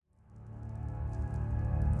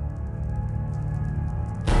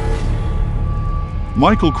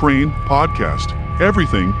Michael Crane Podcast.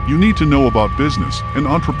 Everything you need to know about business and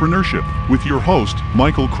entrepreneurship with your host,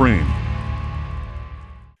 Michael Crane.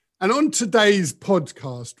 And on today's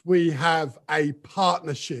podcast, we have a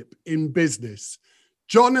partnership in business.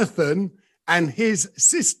 Jonathan and his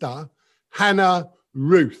sister, Hannah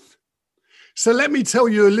Ruth. So let me tell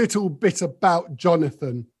you a little bit about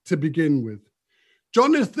Jonathan to begin with.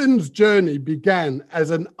 Jonathan's journey began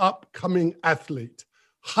as an upcoming athlete,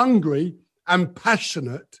 hungry and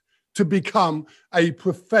passionate to become a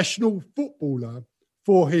professional footballer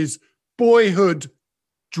for his boyhood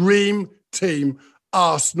dream team,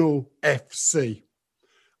 Arsenal FC.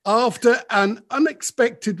 After an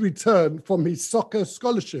unexpected return from his soccer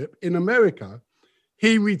scholarship in America,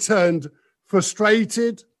 he returned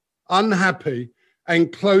frustrated, unhappy,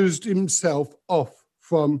 and closed himself off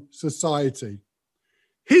from society.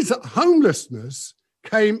 His homelessness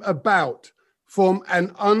came about from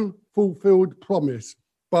an unfulfilled promise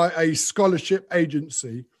by a scholarship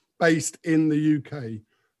agency based in the UK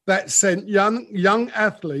that sent young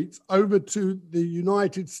athletes over to the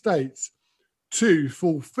United States to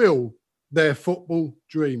fulfill their football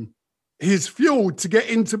dream. His fuel to get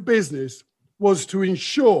into business was to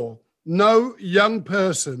ensure no young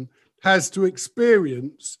person has to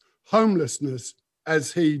experience homelessness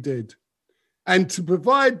as he did, and to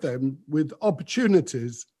provide them with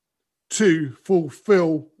opportunities to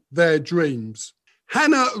fulfill their dreams.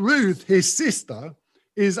 Hannah Ruth, his sister,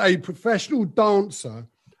 is a professional dancer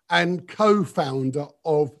and co-founder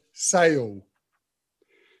of Sail.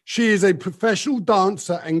 She is a professional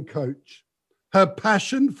dancer and coach. Her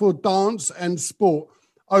passion for dance and sport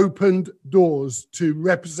opened doors to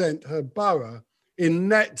represent her borough in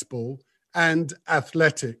netball and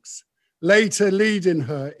athletics, later leading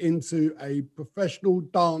her into a professional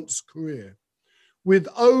dance career. With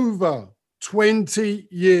over 20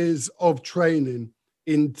 years of training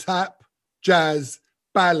in tap, jazz,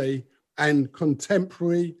 ballet, and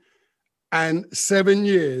contemporary, and 7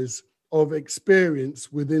 years of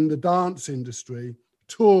experience within the dance industry,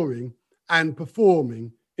 touring and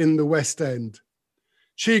performing in the West End.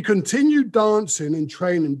 She continued dancing and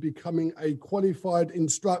training, becoming a qualified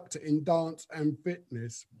instructor in dance and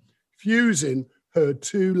fitness, fusing her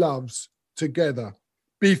two loves together.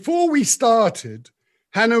 Before we started,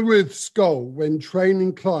 Hannah Ruth's goal when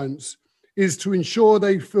training clients is to ensure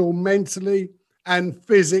they feel mentally and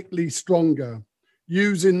physically stronger,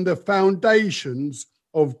 using the foundations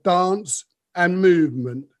of dance and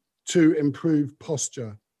movement to improve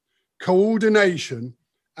posture, coordination,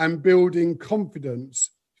 and building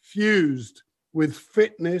confidence, fused with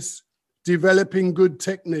fitness, developing good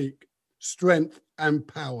technique, strength, and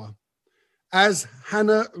power. As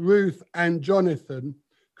Hannah Ruth and Jonathan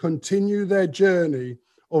continue their journey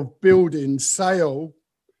of building Sail,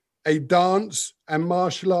 a dance and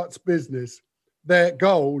martial arts business, their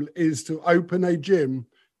goal is to open a gym,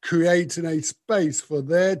 creating a space for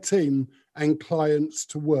their team and clients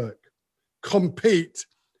to work, compete,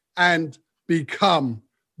 and become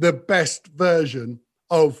the best version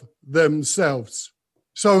of themselves.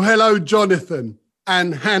 So hello, Jonathan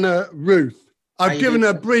and Hannah Ruth. I've given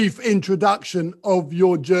a brief introduction of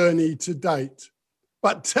your journey to date,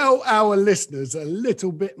 but tell our listeners a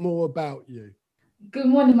little bit more about you. Good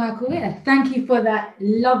morning, Michael. Yeah, thank you for that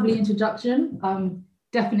lovely introduction. I'm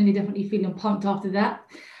definitely feeling pumped after that.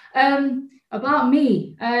 About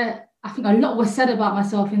me, I think a lot was said about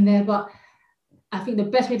myself in there, but I think the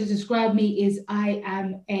best way to describe me is I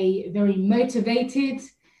am a very motivated,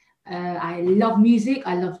 I love music,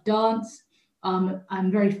 I love dance.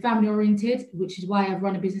 I'm very family oriented, which is why I've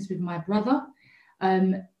run a business with my brother.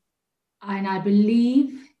 And I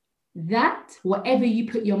believe that whatever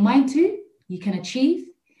you put your mind to, you can achieve.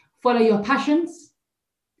 Follow your passions,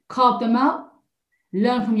 carve them out,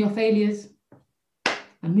 learn from your failures,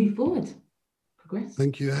 and move forward. Progress.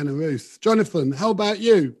 Thank you, Hannah Ruth. Jonathan, how about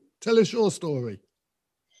you? Tell us your story.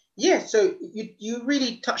 Yeah, so you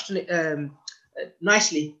really touched on it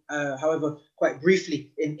nicely, however, quite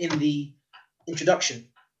briefly in the introduction.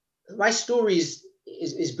 My story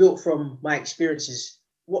is built from my experiences.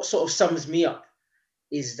 What sort of sums me up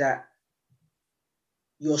is that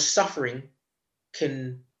your suffering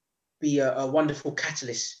can be a wonderful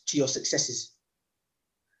catalyst to your successes.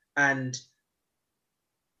 And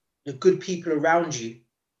the good people around you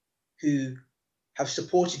who have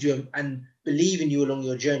supported you and believe in you along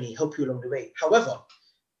your journey, help you along the way. However,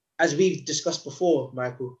 as we've discussed before,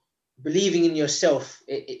 Michael, believing in yourself,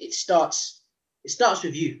 it starts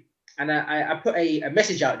with you. And I put a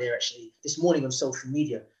message out there actually this morning on social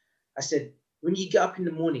media. I said, when you get up in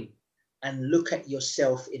the morning and look at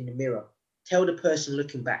yourself in the mirror, tell the person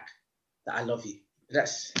looking back that I love you.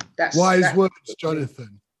 That's wise words,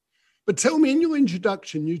 Jonathan. But tell me, in your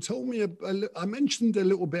introduction, you told me, I mentioned a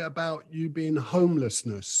little bit about you being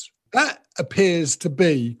homelessness. That appears to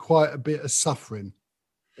be quite a bit of suffering.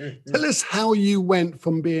 Mm-hmm. Tell us how you went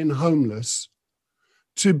from being homeless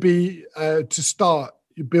to start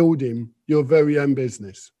building your very own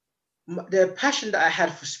business. The passion that I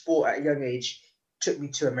had for sport at a young age took me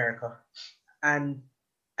to America. And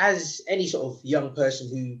as any sort of young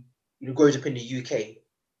person who grows up in the UK,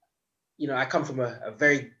 I come from a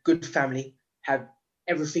very good family, have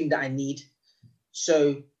everything that I need.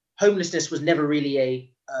 So homelessness was never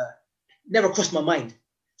really never crossed my mind.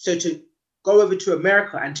 So to go over to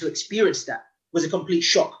America and to experience that was a complete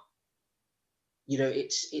shock.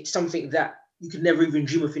 It's something that you could never even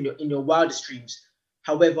dream of in your wildest dreams.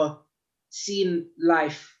 However, seeing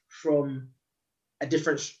life from a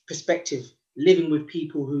different perspective, living with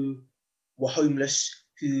people who were homeless,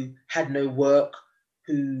 who had no work,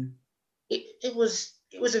 it was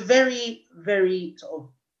a very, very sort of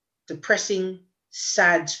depressing,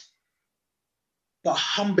 sad, but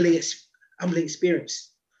humbling experience.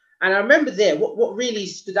 And I remember there, what really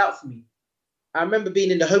stood out for me, I remember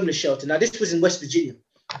being in the homeless shelter. Now, this was in West Virginia,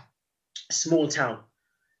 a small town.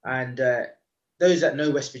 And those that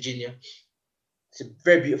know West Virginia, it's a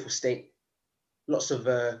very beautiful state. Lots of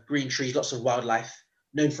green trees, lots of wildlife,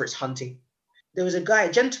 known for its hunting. There was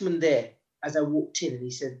a gentleman there as I walked in, and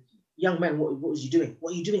he said, "Young man, what was you doing?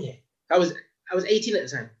 What are you doing here?" I was 18 at the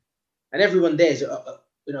time, and everyone there is a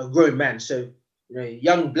grown man. So a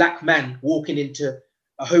young black man walking into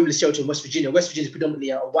a homeless shelter in West Virginia. West Virginia is predominantly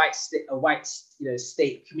a white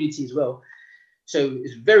state community as well. So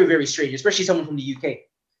it's very, very strange, especially someone from the UK.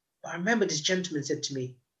 But I remember this gentleman said to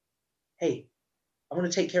me, "Hey, I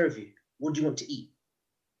want to take care of you. What do you want to eat?"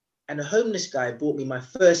 And a homeless guy bought me my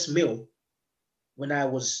first meal when I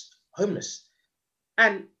was homeless.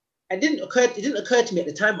 And it didn't occur to me at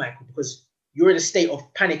the time, Michael, because you're in a state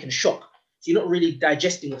of panic and shock. So you're not really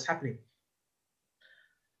digesting what's happening.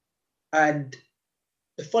 And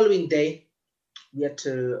the following day, we had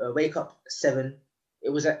to wake up at 7. It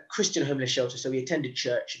was a Christian homeless shelter, so we attended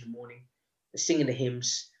church in the morning, singing the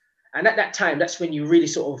hymns. And at that time, that's when you're really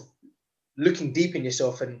sort of looking deep in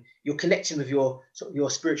yourself and you're connecting with your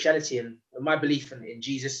spirituality and my belief in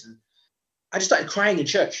Jesus. And I just started crying in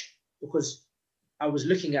church because I was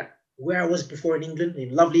looking at where I was before in England,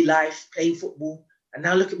 in lovely life, playing football. And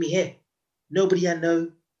now look at me here. Nobody I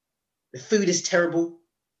know. The food is terrible.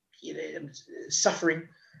 I'm suffering.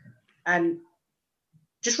 And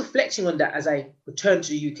just reflecting on that as I returned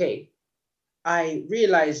to the UK, I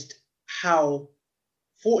realized how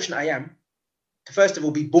fortunate I am to, first of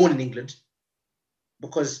all, be born in England,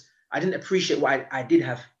 because I didn't appreciate what I did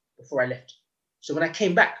have before I left. So when I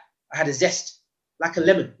came back, I had a zest, like a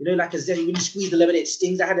lemon, like a zest. When you squeeze the lemon, it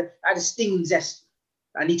stings. I had a stinging zest.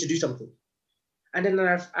 I need to do something. And then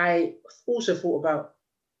I also thought about,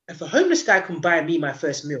 if a homeless guy can buy me my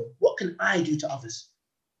first meal, what can I do to others?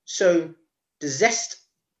 So the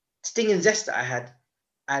stinging zest that I had,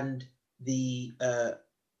 and the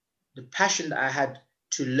passion that I had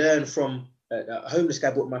to learn from a homeless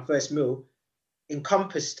guy bought my first meal,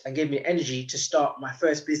 encompassed and gave me energy to start my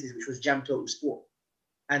first business, which was Jam Total Sport.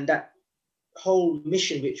 And that whole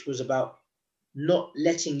mission, which was about not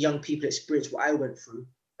letting young people experience what I went through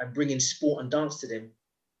and bringing sport and dance to them,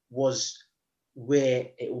 was where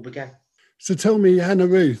it all began. So tell me, Hannah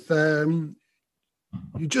Ruth, you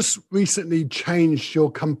just recently changed your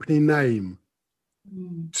company name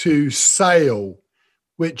to SAYAW,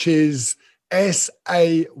 which is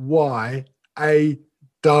SAYAW.co.uk.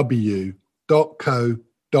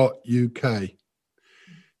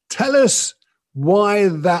 Tell us why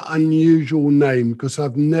that unusual name, because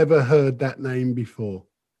I've never heard that name before.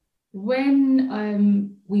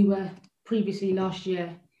 When we were previously last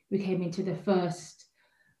year, we came into the first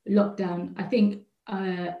lockdown, I think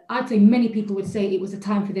I'd say many people would say it was a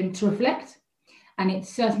time for them to reflect. And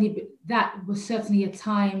that was certainly a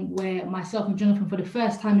time where myself and Jonathan, for the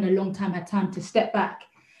first time in a long time, had time to step back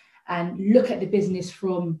and look at the business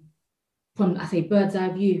from I say, bird's eye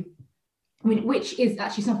view. I mean, which is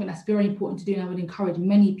actually something that's very important to do, and I would encourage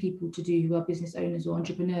many people to do who are business owners or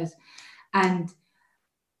entrepreneurs. And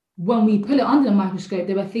when we put it under the microscope,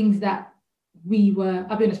 there were things that we were,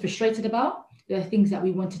 I'll be honest, frustrated about. There are things that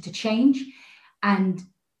we wanted to change, and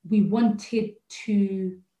we wanted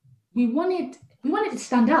to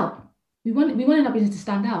stand out. We wanted our business to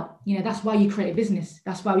stand out. That's why you create a business.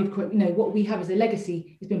 That's why we've created, what we have as a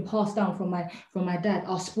legacy has been passed down from my dad.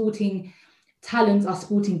 Our sporting talents, our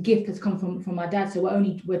sporting gift has come from my dad. So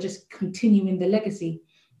we're just continuing the legacy.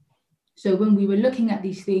 So when we were looking at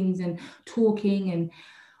these things and talking, and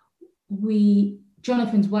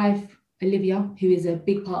Jonathan's wife, Olivia, who is a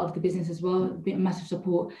big part of the business as well, a massive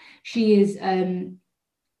support, she is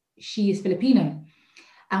Filipino.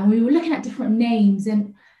 And we were looking at different names,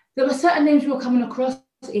 and there were certain names we were coming across.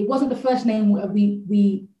 It wasn't the first name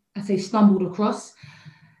we I'd say stumbled across,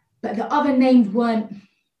 but the other names weren't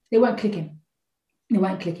clicking. They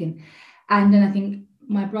weren't clicking. And then I think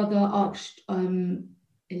my brother asked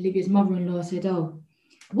Olivia's mother-in-law, said, "Oh,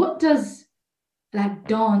 what does like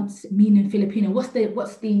dance mean in Filipino? What's the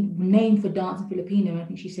name for dance in Filipino?" And I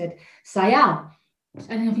think she said Sayaw.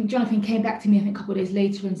 And I think Jonathan came back to me, I think a couple of days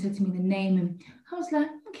later, and said to me the name, and I was like,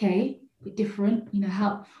 okay, a bit different. You know,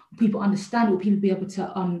 how people understand it, will people be able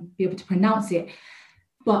to pronounce it?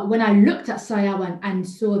 But when I looked at Sayaw and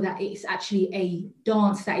saw that it's actually a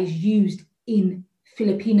dance that is used in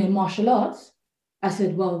Filipino martial arts, I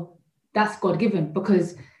said, well, that's God-given,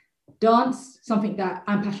 because dance, something that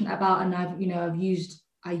I'm passionate about, and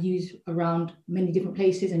I use around many different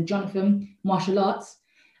places. And Jonathan, martial arts,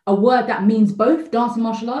 a word that means both dance and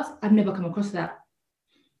martial arts, I've never come across that.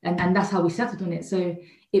 And that's how we settled on it. So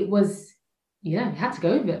it was, we had to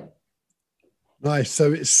go with it. Nice.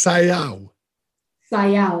 So it's Sayaw.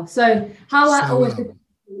 Sayaw. So how Sayaw. I always,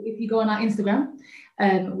 if you go on our Instagram,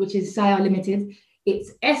 which is Sayaw Limited,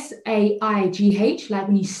 it's Saigh, like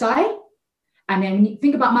when you sigh. And then when you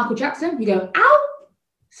think about Michael Jackson, you go, ow,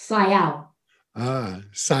 Sayaw. Ah,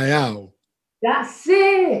 Sayaw. That's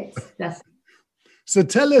it. That's it. So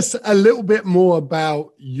tell us a little bit more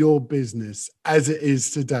about your business as it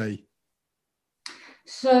is today.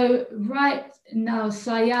 So right now,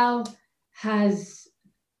 Sayaw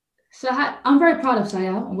I'm very proud of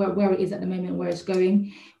Sayaw and where it is at the moment, where it's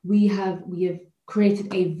going. We have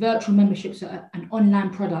created a virtual membership, so an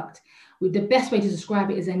online product. With the best way to describe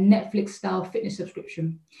it is a Netflix style fitness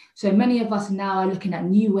subscription. So many of us now are looking at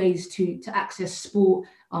new ways to access sport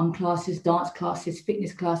classes, dance classes,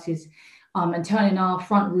 fitness classes, and turning our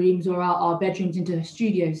front rooms or our bedrooms into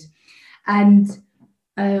studios. And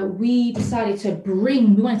we decided we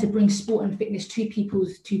wanted to bring sport and fitness to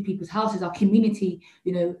people's houses, our community.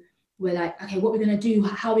 We're like, okay, what we're going to do?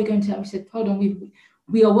 How are we going to? We said, hold on,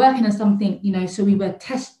 we are working on something. So we were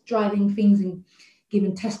test driving things and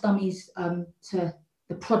giving test dummies to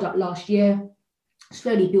the product last year,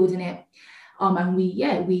 slowly building it. And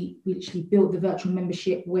we literally built the virtual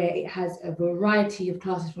membership where it has a variety of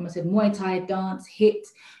classes from, I said, Muay Thai, dance, HIIT,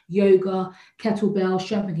 yoga, kettlebell,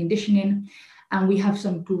 strength and conditioning. And we have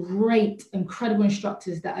some great, incredible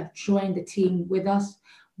instructors that have joined the team with us.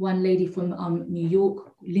 One lady from New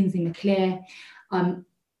York, Lindsay McClare.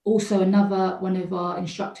 Also one of our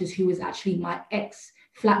instructors who was actually my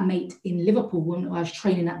ex-flatmate in Liverpool when I was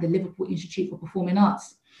training at the Liverpool Institute for Performing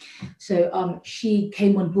Arts. So she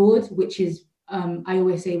came on board, which is, I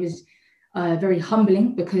always say, was very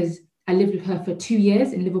humbling, because I lived with her for 2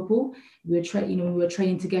 years in Liverpool. We were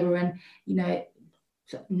training together, and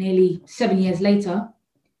nearly 7 years later,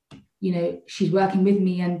 she's working with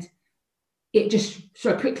me, and it just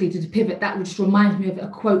so quickly to pivot. That just reminds me of a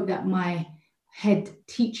quote that my head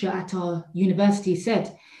teacher at our university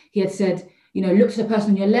said. He had said, look to the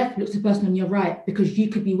person on your left, look to the person on your right, because you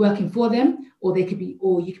could be working for them, or you could be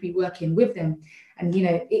working with them. And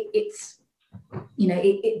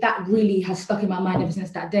that really has stuck in my mind ever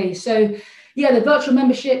since that day. So the virtual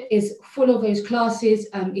membership is full of those classes.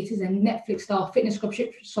 It is a Netflix style fitness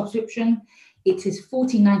subscription. It is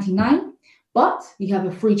 $14.99, but you have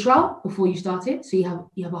a free trial before you start it. So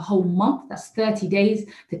you have a whole month. That's 30 days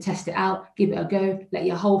to test it out, give it a go, let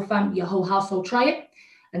your whole family, your whole household try it,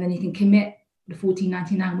 and then you can commit the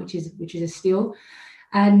 $14.99, which is a steal.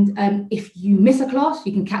 And if you miss a class,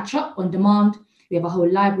 you can catch up on demand. We have a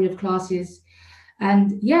whole library of classes.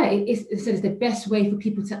 And it's the best way for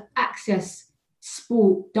people to access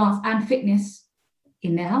sport, dance, and fitness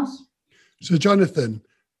in their house. So, Jonathan,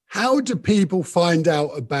 how do people find out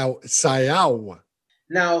about Sayaw?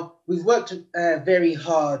 Now, we've worked very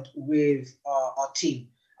hard with our team,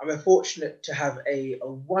 and we're fortunate to have a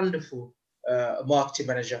wonderful marketing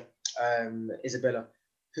manager, Isabella,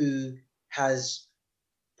 who has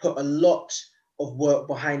put a lot of work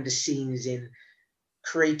behind the scenes in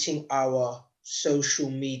creating our social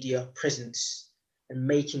media presence and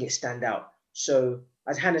making it stand out. So,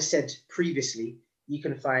 as Hannah said previously, you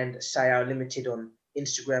can find Sayaw Limited on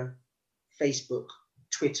Instagram, Facebook,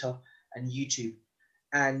 Twitter, and YouTube.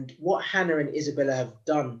 And what Hannah and Isabella have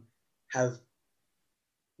done have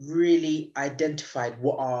really identified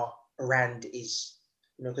what our brand is.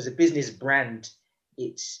 Because a business brand,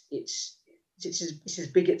 it's its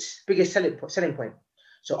biggest selling point.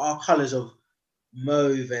 So our colors of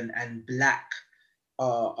mauve and black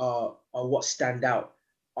are what stand out.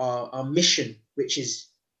 Our mission, which is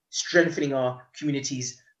strengthening our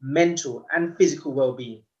community's mental and physical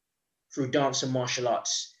well-being through dance and martial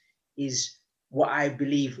arts, is what I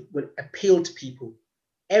believe will appeal to people.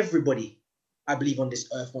 Everybody, I believe, on this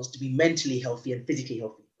earth wants to be mentally healthy and physically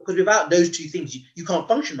healthy. Because without those two things, you can't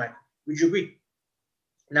function, Michael. Would you agree?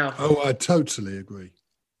 Now, oh, I totally agree.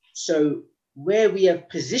 So where we have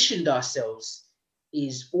positioned ourselves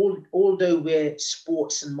is, although we're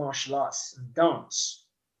sports and martial arts and dance,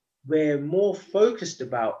 we're more focused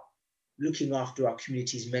about looking after our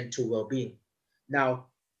community's mental well-being. Now,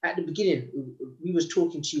 at the beginning, we was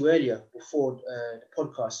talking to you earlier before the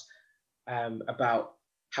podcast about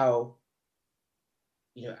how,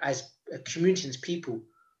 as a community and people,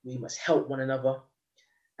 we must help one another,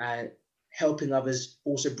 and helping others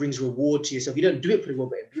also brings reward to yourself. You don't do it for the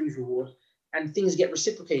reward, but it brings reward, and things get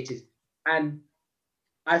reciprocated. And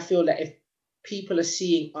I feel that if people are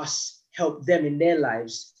seeing us help them in their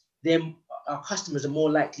lives, then our customers are more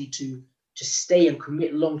likely to stay and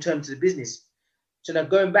commit long-term to the business. So now,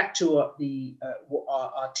 going back to what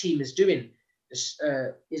our team is doing,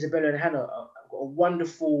 Isabella and Hannah have got a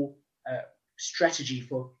wonderful strategy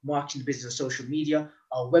for marketing the business on social media.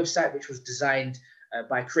 Our website, which was designed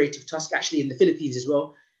by Creative Tusk, actually in the Philippines as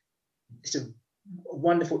well. It's a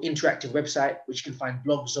wonderful interactive website which you can find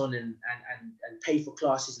blogs on and pay for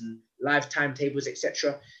classes and live timetables,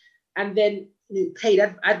 etc. And then paid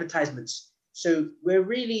advertisements. So we're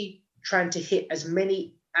really trying to hit as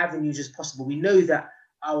many avenues as possible. We know that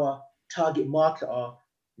our target market are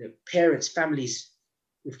parents, families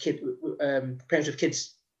with kids, parents with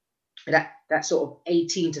kids, that sort of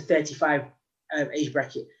 18 to 35 age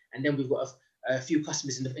bracket, and then we've got a few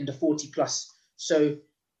customers in the 40 plus. So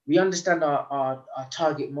we understand our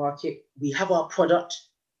target market. We have our product,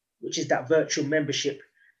 which is that virtual membership,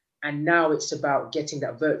 and now it's about getting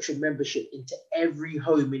that virtual membership into every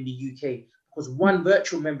home in the UK, because one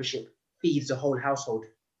virtual membership feeds the whole household,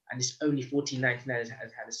 and it's only $14.99, as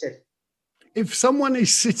Hannah said. If someone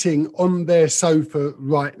is sitting on their sofa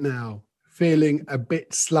right now, feeling a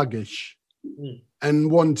bit sluggish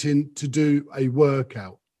and wanting to do a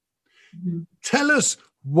workout, tell us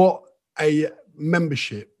what a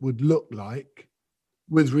membership would look like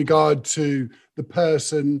with regard to the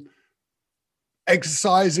person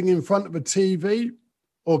exercising in front of a TV,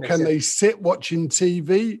 or can they sit watching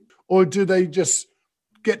TV, or do they just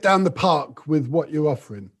get down the park with what you're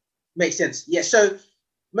offering? Makes sense. Yeah. So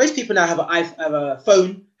most people now have a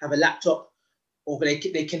phone, have a laptop, or they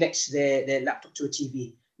connect their laptop to a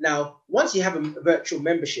TV. Now, once you have a virtual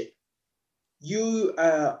membership,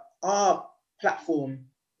 our platform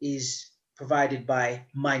is provided by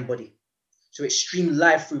MindBody. So it's streamed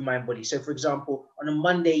live through MindBody. So for example, on a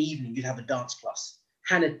Monday evening, you'd have a dance class.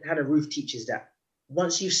 Hannah Ruth teaches that.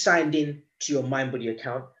 Once you've signed in to your MindBody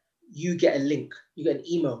account, you get a link, you get an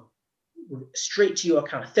email straight to your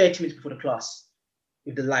account 30 minutes before the class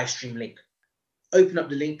with the live stream link. Open up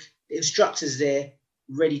the link, the instructor's there,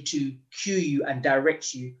 ready to cue you and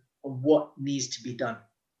direct you on what needs to be done.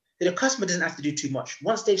 So the customer doesn't have to do too much.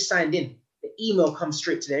 Once they've signed in, the email comes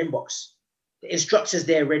straight to their inbox. The instructor's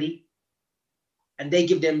there ready, and they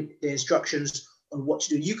give them the instructions on what to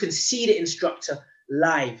do. You can see the instructor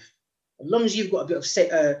live. As long as you've got a bit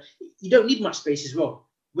of you don't need much space as well.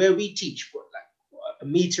 Where we teach, like a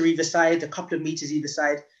meter either side, a couple of meters either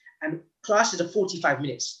side, and classes are 45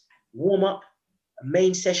 minutes. Warm up, a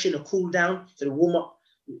main session, a cool down. So the warm up,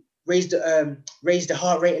 raise the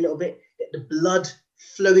heart rate a little bit, get the blood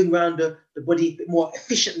flowing around the body a bit more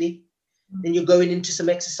efficiently. Then you're going into some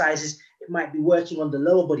exercises. It might be working on the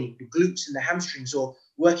lower body, the glutes and the hamstrings, or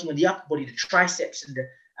working on the upper body, the triceps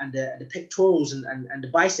and the pectorals and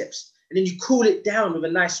the biceps. And then you cool it down with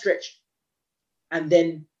a nice stretch. And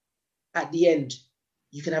then at the end,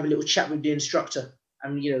 you can have a little chat with the instructor,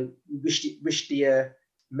 and wish the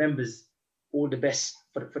members all the best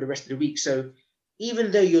for the rest of the week. So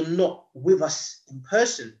even though you're not with us in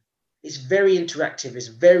person, it's very interactive, it's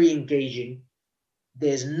very engaging.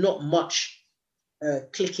 There's not much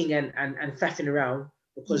clicking and faffing around,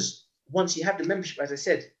 because once you have the membership, as I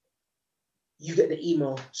said, you get the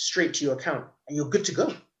email straight to your account and you're good to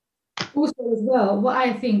go. Also, as well, what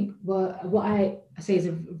I say is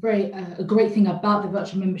a great thing about the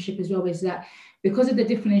virtual membership as well is that because of the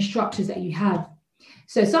different instructors that you have,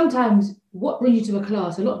 so sometimes what brings you to a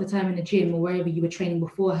class, a lot of the time in the gym or wherever you were training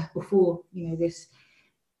before this,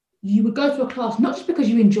 you would go to a class not just because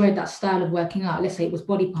you enjoyed that style of working out, let's say it was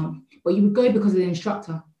body pump, but you would go because of the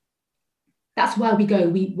instructor. That's why we go,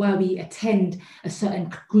 why we attend a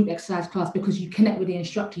certain group exercise class, because you connect with the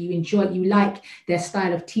instructor, you enjoy it, you like their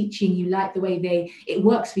style of teaching, you like the way it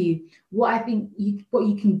works for you. What I think what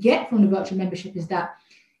you can get from the virtual membership is that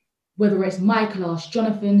whether it's my class,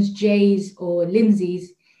 Jonathan's, Jay's, or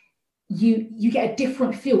Lindsay's, you get a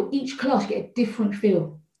different feel. Each class, you get a different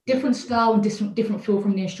feel, different style, and different feel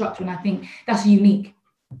from the instructor. And I think that's unique.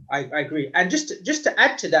 I agree. And just to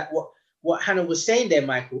add to that, what Hannah was saying there,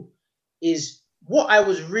 Michael, is what I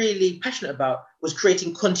was really passionate about was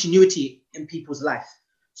creating continuity in people's life.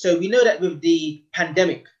 So we know that with the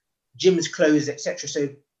pandemic, gyms closed, etc. So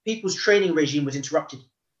people's training regime was interrupted.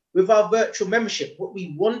 With our virtual membership, what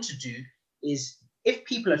we want to do is, if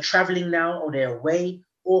people are traveling now or they're away,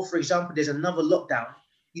 or for example, there's another lockdown,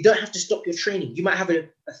 you don't have to stop your training. You might have a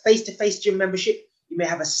face-to-face gym membership. You may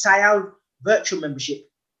have a SIAL virtual membership.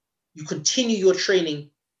 You continue your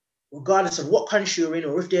training regardless of what country you're in,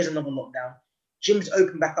 or if there's another lockdown. Gyms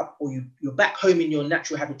open back up, or you're back home in your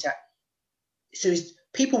natural habitat. So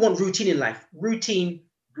people want routine in life. Routine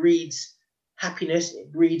breeds happiness,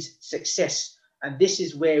 it breeds success. And this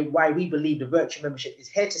is why we believe the virtual membership is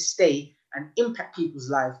here to stay and impact people's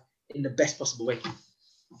lives in the best possible way.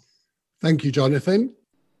 Thank you, Jonathan.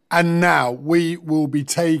 And now we will be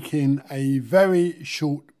taking a very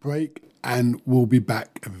short break, and we'll be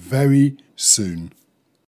back very soon.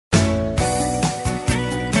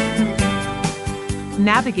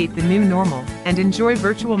 Navigate the new normal and enjoy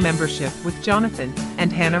virtual membership with Jonathan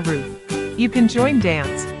and Hannah Ruth. You can join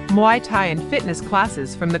dance, Muay Thai and fitness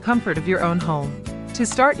classes from the comfort of your own home. To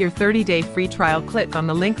start your 30-day free trial, click on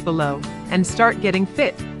the link below and start getting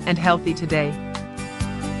fit and healthy today.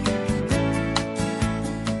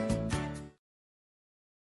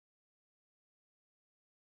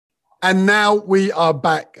 And now we are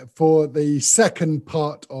back for the second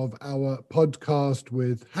part of our podcast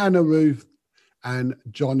with Hannah Ruth and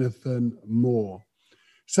Jonathan Moore.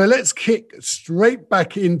 So let's kick straight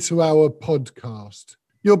back into our podcast.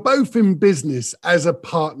 You're both in business as a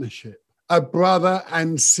partnership, a brother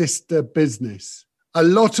and sister business. A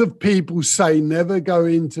lot of people say never go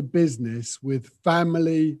into business with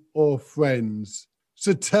family or friends.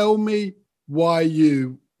 So tell me why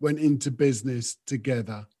you went into business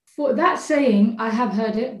together. For that saying, I have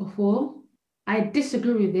heard it before. I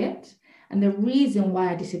disagree with it. And the reason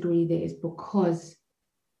why I disagree with it is because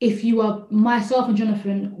if you are, myself and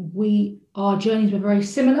Jonathan, our journeys were very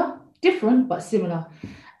similar, different, but similar.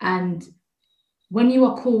 And when you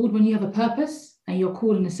are called, when you have a purpose and you're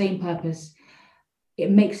called in the same purpose,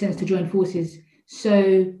 it makes sense to join forces.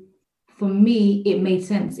 So for me, it made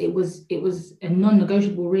sense. It was a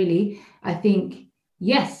non-negotiable, really. I think,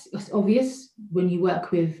 yes, it's obvious when you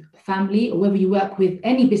work with family, or whether you work with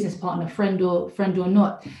any business partner, friend or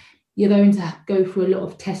not, you're going to go through a lot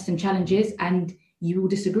of tests and challenges, and you will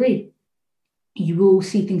disagree. You will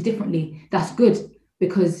see things differently. That's good,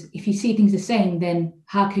 because if you see things the same, then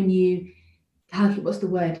what's the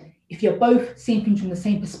word? If you're both seeing things from the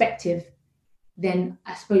same perspective, then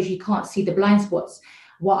I suppose you can't see the blind spots.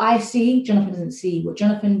 What I see, Jonathan doesn't see. What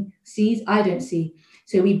Jonathan sees, I don't see.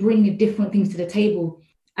 So we bring different things to the table.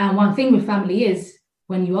 And one thing with family is,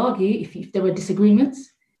 when you argue, if there are disagreements,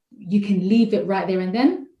 you can leave it right there and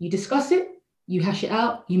then. You discuss it, you hash it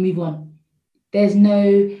out, you move on. There's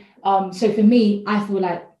no, so for me, I feel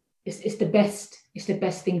like it's the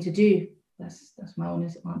best thing to do. That's my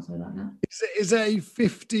honest answer like that. Is it a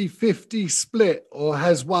 50-50 split, or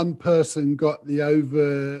has one person got the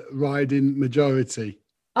overriding majority?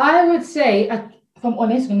 I would say, if I'm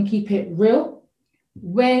honest, I'm going to keep it real.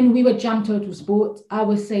 When we were Jam Total Sport, I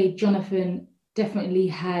would say Jonathan definitely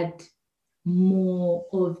had more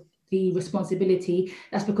of the responsibility.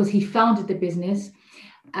 That's because he founded the business,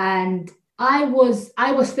 and I was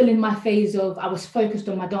still in my phase of, I was focused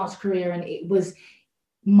on my dance career, and I was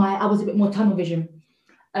a bit more tunnel vision.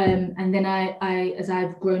 And then I as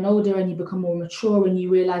I've grown older and you become more mature, and you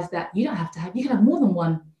realize that you can have more than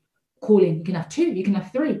one calling. You can have two, you can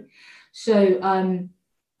have three. So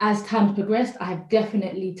as time progressed, I have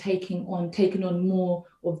definitely taken on more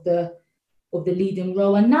of the leading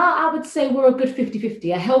role. And now I would say we're a good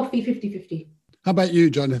 50-50, a healthy 50-50. How about you,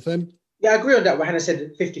 Jonathan? Yeah, I agree on that, what Hannah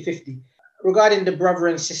said, 50-50. Regarding the brother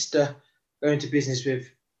and sister going to business with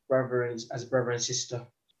as brother and sister,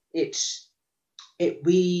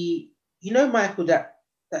 Michael, that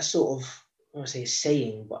sort of, I don't want to say a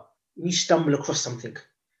saying, but we stumble across something.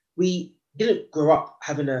 We didn't grow up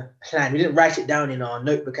having a plan. We didn't write it down in our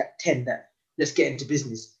notebook at 10 that let's get into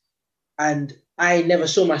business. And I never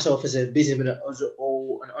saw myself as a businessman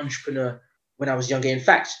or an entrepreneur when I was younger. In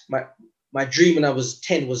fact, my dream when I was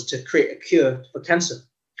 10 was to create a cure for cancer.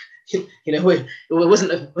 it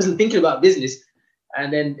wasn't thinking about business.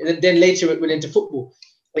 And then later it went into football.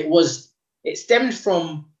 It stemmed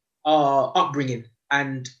from our upbringing,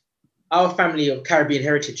 and our family of Caribbean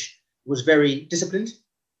heritage was very disciplined.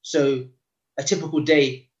 So a typical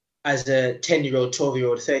day as a 10-year-old,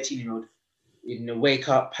 12-year-old, 13-year-old, wake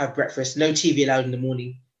up, have breakfast, no TV allowed in the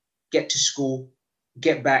morning, get to school,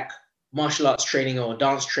 get back, martial arts training or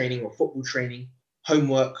dance training or football training,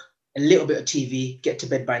 homework, a little bit of TV, get to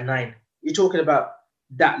bed by 9. You're talking about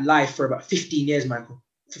that life for about 15 years, Michael.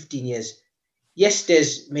 15 years. Yes,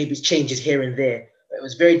 there's maybe changes here and there, but it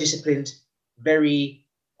was very disciplined, very,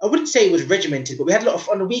 I wouldn't say it was regimented, but we had a lot of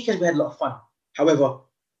fun. On the weekends, we had a lot of fun. However,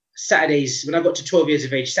 Saturdays, when I got to 12 years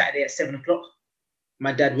of age, Saturday at 7 o'clock,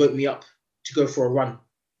 my dad woke me up to go for a run.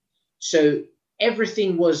 So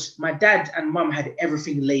everything was, my dad and mum had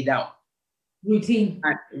everything laid out. Routine.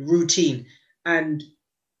 And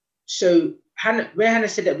so where Hannah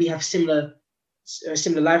said that we have similar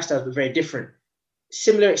lifestyles, but very different.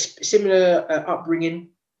 Similar upbringing,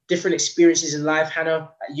 different experiences in life.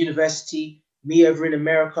 Hannah at university, me over in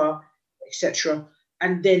America, etc.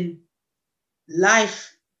 And then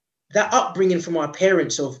life, that upbringing from our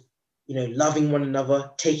parents of, loving one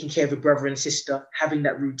another, taking care of a brother and sister, having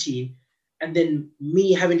that routine, and then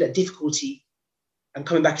me having that difficulty and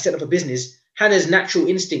coming back and setting up a business. Hannah's natural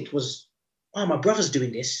instinct was, oh, my brother's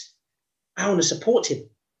doing this. I want to support him.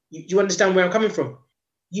 You understand where I'm coming from?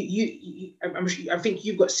 I think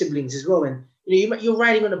you've got siblings as well, and you're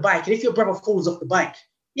riding on a bike, and if your brother falls off the bike,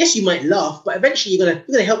 yes, you might laugh, but eventually you're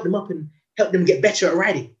gonna help them up and help them get better at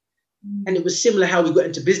riding. And it was similar how we got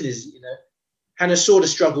into business. Hannah saw the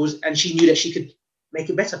struggles, and she knew that she could make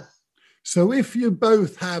it better. So if you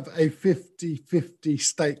both have a 50-50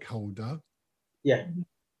 stakeholder, yeah,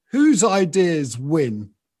 whose ideas win?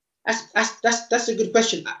 That's a good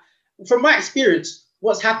question. From my experience,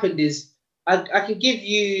 what's happened is I can give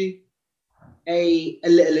you a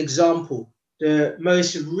little example. The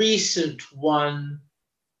most recent one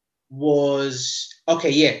was,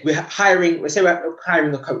 we're hiring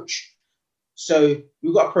a coach. So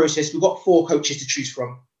we've got a process, we've got 4 coaches to choose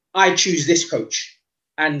from. I choose this coach,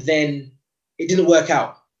 and then it didn't work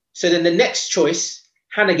out. So then the next choice,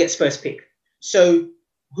 Hannah gets first pick. So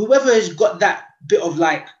whoever has got that bit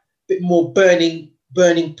more burning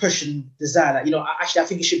push and desire that, actually I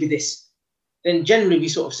think it should be this. Then generally we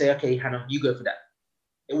sort of say, okay, Hannah, you go for that.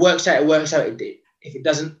 It works out. If it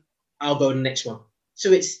doesn't, I'll go to the next one.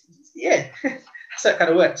 So that's how it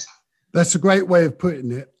kind of works. That's a great way of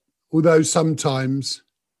putting it. Although sometimes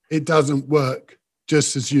it doesn't work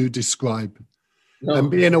just as you describe. No. And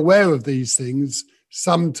being aware of these things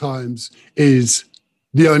sometimes is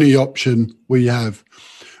the only option we have.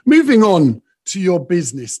 Moving on to your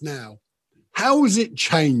business now, how has it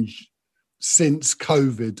changed since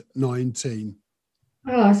COVID-19?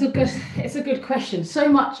 Oh, it's a good question. So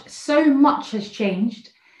much has changed.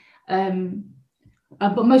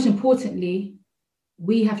 But most importantly,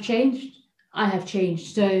 we have changed. I have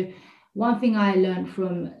changed. So one thing I learned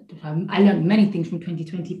many things from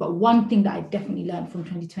 2020, but one thing that I definitely learned from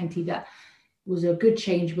 2020 that was a good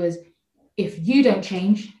change was, if you don't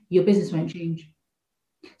change, your business won't change.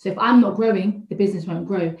 So if I'm not growing, the business won't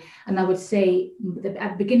grow. And I would say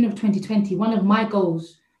at the beginning of 2020, one of my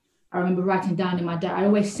goals, I remember writing down in my diary, I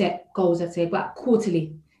always set goals, I'd say about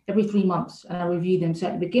quarterly, every 3 months, and I review them. So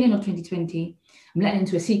at the beginning of 2020, I'm letting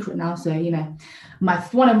into a secret now. So,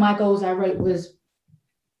 one of my goals I wrote was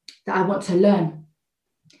that I want to learn.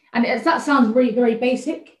 And that sounds very, very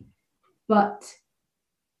basic, but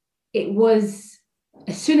it was,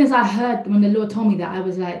 as soon as I heard, when the Lord told me that, I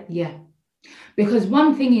was like, yeah. Because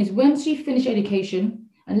one thing is, once you finish education,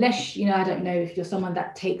 unless, I don't know if you're someone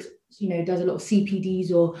that takes, does a lot of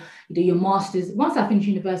CPDs or your masters. Once I finished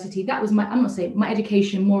university, that was my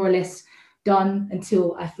education more or less done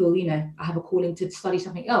until I feel, I have a calling to study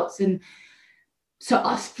something else. And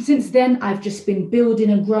so since then, I've just been building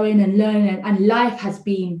and growing and learning, and life has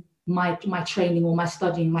been my training or my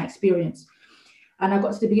studying, my experience. And I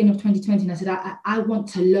got to the beginning of 2020 and I said, I want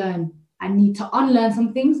to learn. I need to unlearn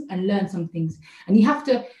some things and learn some things. And you have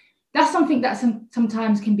to, that's something that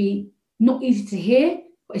sometimes can be not easy to hear,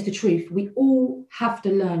 but it's the truth. We all have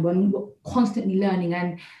to learn. We're constantly learning.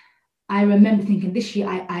 And I remember thinking this year,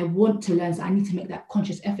 I want to learn, so I need to make that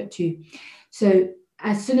conscious effort too. So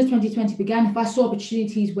as soon as 2020 began, if I saw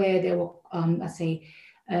opportunities where there were,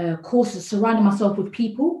 courses, surrounding myself with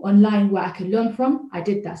people online where I could learn from, I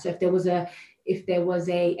did that. So if there was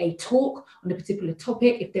a talk on a particular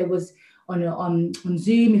topic, if there was on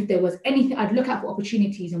Zoom, if there was anything, I'd look out for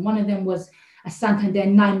opportunities. And one of them was a Santander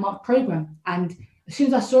 9-month program. And as soon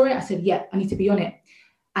as I saw it, I said, yeah, I need to be on it.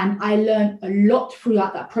 And I learned a lot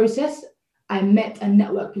throughout that process. I met and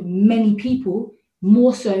networked with many people,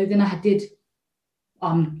 more so than I did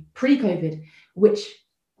pre-COVID, which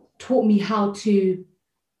taught me how to,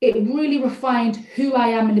 it really refined who I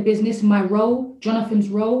am in the business, my role, Jonathan's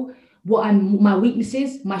role, my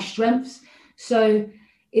weaknesses, my strengths. So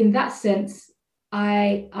in that sense,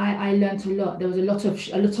 I learned a lot. There was a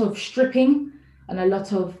lot of stripping and a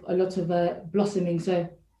lot of blossoming. So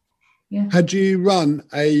yeah. Had you run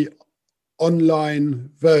a online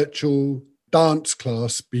virtual dance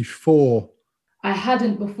class before? I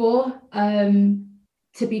hadn't before.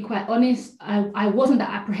 To be quite honest, I wasn't that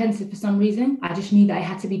apprehensive for some reason. I just knew that it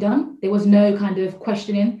had to be done. There was no kind of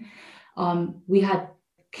questioning. We had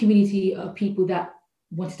community of people that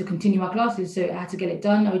wanted to continue our classes, so I had to get it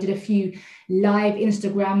done. I did a few live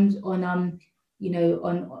Instagrams on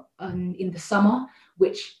in the summer,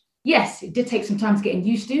 which, yes, it did take some time to get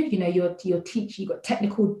used to. You know, your teach, you got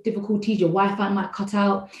technical difficulties, your Wi-Fi might cut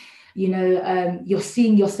out. You know, you're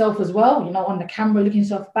seeing yourself as well, you know, on the camera, looking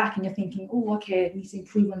yourself back, and you're thinking, oh, okay, I need to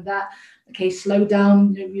improve on that. Okay, slow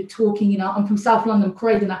down. You're talking, you know, I'm from South London,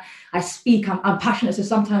 Croydon. I speak, I'm passionate, so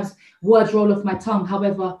sometimes words roll off my tongue.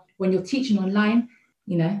 However, when you're teaching online,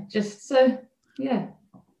 you know, just so, yeah.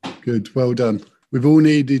 Good, well done. We've all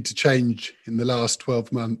needed to change in the last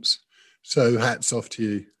 12 months. So hats off to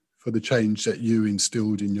you for the change that you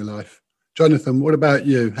instilled in your life. Jonathan, what about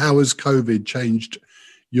you? How has COVID changed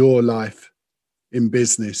your life in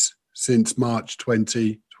business since March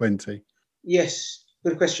 2020? Yes,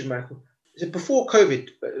 good question, Michael. So before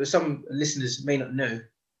COVID, some listeners may not know,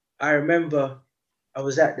 I remember I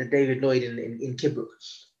was at the David Lloyd in Kidbrooke,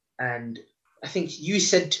 and I think you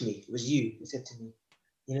said to me, it was you who said to me,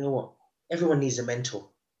 you know what, everyone needs a mentor.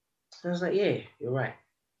 And I was like, yeah, you're right.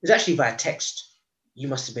 It was actually via text. You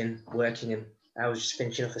must have been working and I was just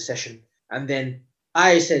finishing off a session. And then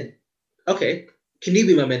I said, okay, can you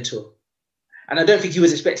be my mentor? And I don't think you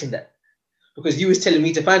was expecting that, because you was telling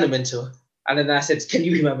me to find a mentor. And then I said, can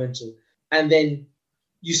you be my mentor? And then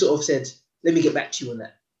you sort of said, let me get back to you on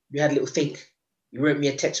that. You had a little think. You wrote me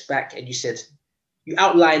a text back and you said, you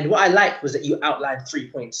outlined, what I liked was that you outlined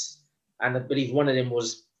 3 points. And I believe one of them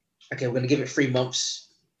was, okay, we're going to give it 3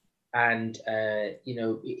 months. And, you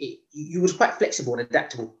know, you was quite flexible and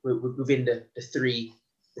adaptable within the three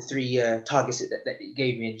targets that you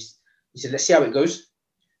gave me. And you said, let's see how it goes.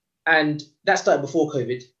 And that started before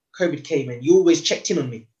COVID. COVID came and you always checked in on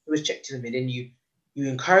me. Then you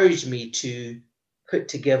encouraged me to put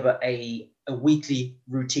together a weekly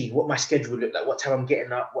routine, what my schedule would look like, what time I'm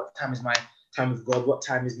getting up, what time is my time with God, what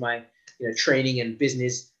time is my training and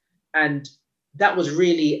business. And that was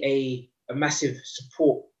really a massive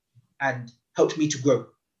support and helped me to grow.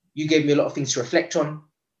 You gave me a lot of things to reflect on,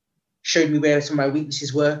 showed me where some of my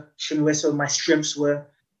weaknesses were, showed me where some of my strengths were.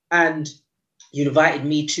 And you invited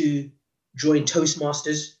me to join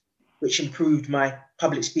Toastmasters, which improved my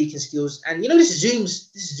public speaking skills. And this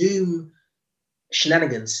Zoom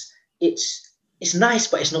shenanigans, it's nice,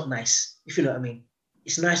 but it's not nice, if you know what I mean.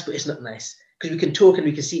 It's nice, but it's not nice, because we can talk and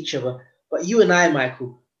we can see each other. But you and I,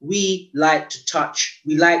 Michael, we like to touch,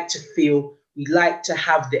 we like to feel, we like to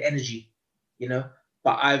have the energy,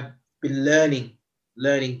 but I've been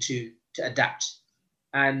learning to adapt.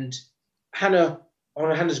 And Hannah, one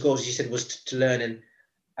of Hannah's goals, she said, was to learn. And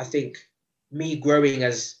I think me growing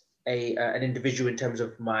as an individual in terms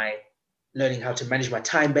of my learning how to manage my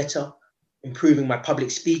time better, improving my public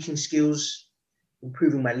speaking skills,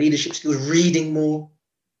 improving my leadership skills, reading more,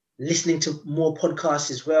 listening to more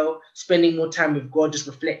podcasts as well, spending more time with God, just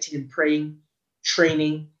reflecting and praying,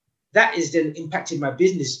 training. That has then impacted my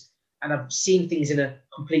business, and I've seen things in a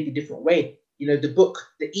completely different way. The book,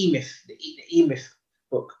 the E-Myth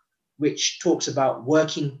book, which talks about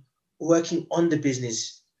working on the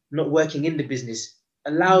business, not working in the business,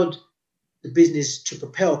 allowed the business to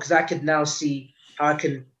propel, because I could now see how I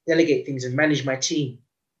can delegate things and manage my team,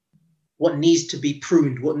 what needs to be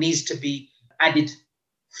pruned, what needs to be added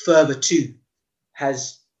further to,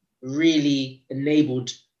 has really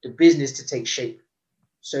enabled the business to take shape.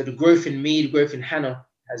 So the growth in me, the growth in Hannah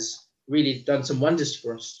has really done some wonders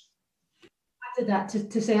for us. Added that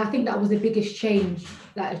to say, I think that was the biggest change,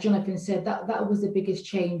 that as Jonathan said, that was the biggest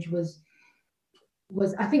change was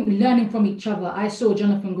I think learning from each other. I saw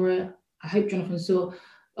Jonathan grow. I hope Jonathan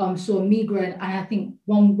saw me grow. And I think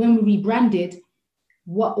when we rebranded,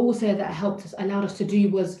 what also that helped us, allowed us to do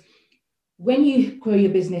was, when you grow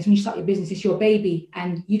your business, when you start your business, it's your baby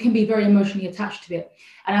and you can be very emotionally attached to it.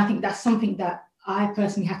 And I think that's something that I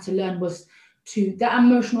personally had to learn, was that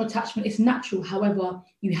emotional attachment is natural. However,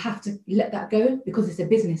 you have to let that go, because it's a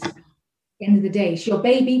business. At the end of the day, it's your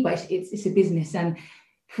baby, but it's a business. And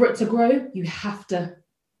for it to grow, you have to,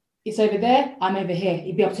 it's over there, I'm over here.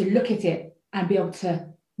 You'd be able to look at it and be able to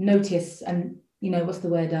notice and, what's the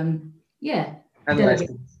word? Analyze.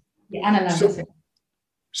 Analyze it.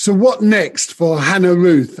 So what next for Hannah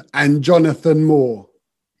Ruth and Jonathan Moore?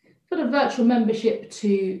 For the virtual membership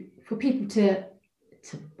for people to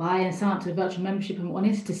buy and sign up to the virtual membership, I'm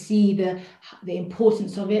honest, to see the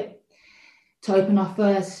importance of it, to open our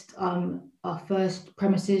first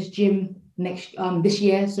premises gym this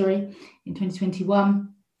year, in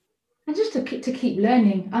 2021, and just to keep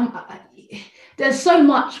learning. There's so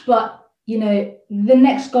much, but the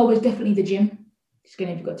next goal is definitely the gym.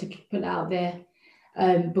 You've got to put that out there,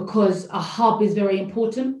 because a hub is very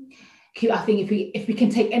important. I think if we can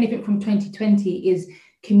take anything from 2020 is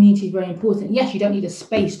community is very important. Yes, you don't need a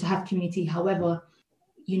space to have community. However,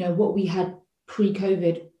 what we had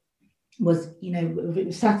pre-COVID was,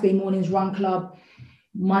 Saturday mornings run club,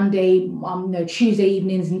 Monday, Tuesday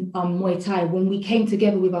evenings, Muay Thai. When we came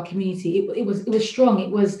together with our community, it was strong.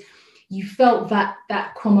 It was, you felt that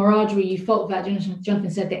camaraderie. You felt that,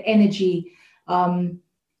 Jonathan said, the energy.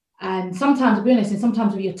 And sometimes, to be honest, and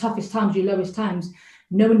sometimes with your toughest times, your lowest times,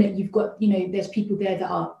 knowing that you've got, there's people there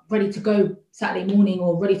that are ready to go Saturday morning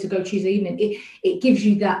or ready to go Tuesday evening, it gives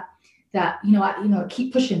you that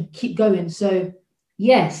keep pushing, keep going. So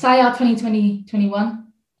yeah, SIAR 2020-21.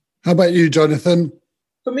 How about you, Jonathan?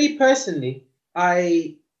 For me personally,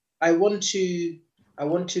 I want to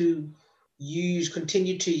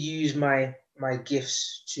continue to use my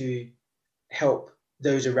gifts to help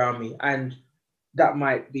those around me, and that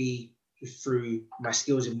might be through my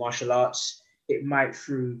skills in martial arts. It might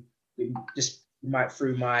through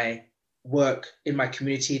my work in my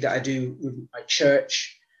community that I do with my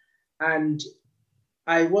church, and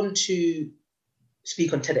I want to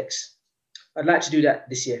speak on TEDx. I'd like to do that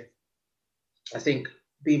this year. I think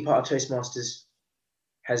being part of Toastmasters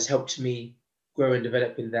has helped me grow and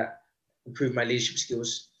develop in that, improve my leadership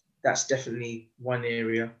skills. That's definitely one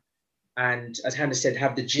area. And as Hannah said,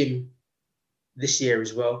 have the gym this year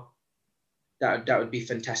as well. That would be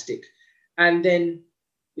fantastic. And then,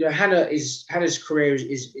 Hannah's career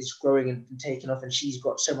is growing and taking off, and she's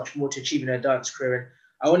got so much more to achieve in her dance career. And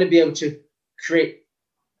I want to be able to create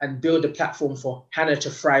and build a platform for Hannah to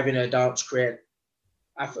thrive in her dance career.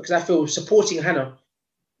 Because I feel supporting Hannah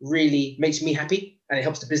really makes me happy and it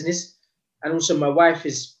helps the business. And also my wife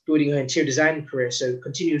is building her interior design career, so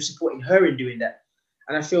continue supporting her in doing that.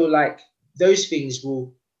 And I feel like those things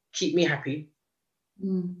will keep me happy,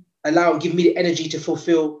 give me the energy to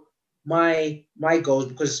fulfill my goals,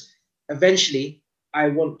 because eventually I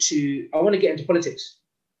want to get into politics.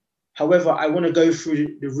 However, I want to go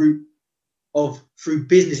through the route through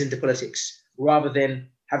business into politics rather than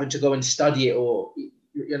having to go and study it, or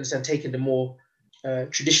you understand, taking the more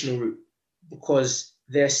traditional route, because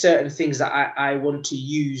there are certain things that I want to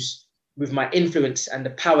use with my influence and the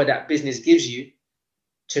power that business gives you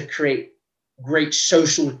to create great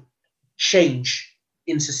social change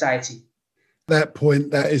in society. That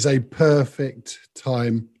point, that is a perfect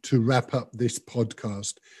time to wrap up this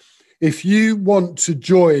podcast. If you want to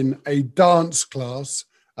join a dance class,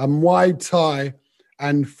 a Muay Thai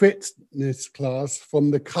and fitness class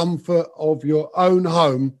from the comfort of your own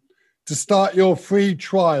home, to start your free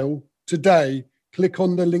trial today, click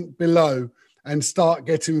on the link below and start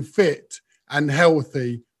getting fit and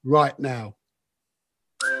healthy right now.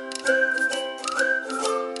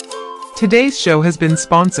 Today's show has been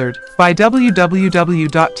sponsored by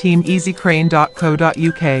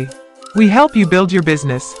www.teameasycrane.co.uk. We help you build your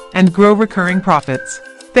business and grow recurring profits.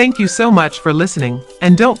 Thank you so much for listening,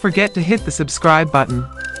 and don't forget to hit the subscribe button.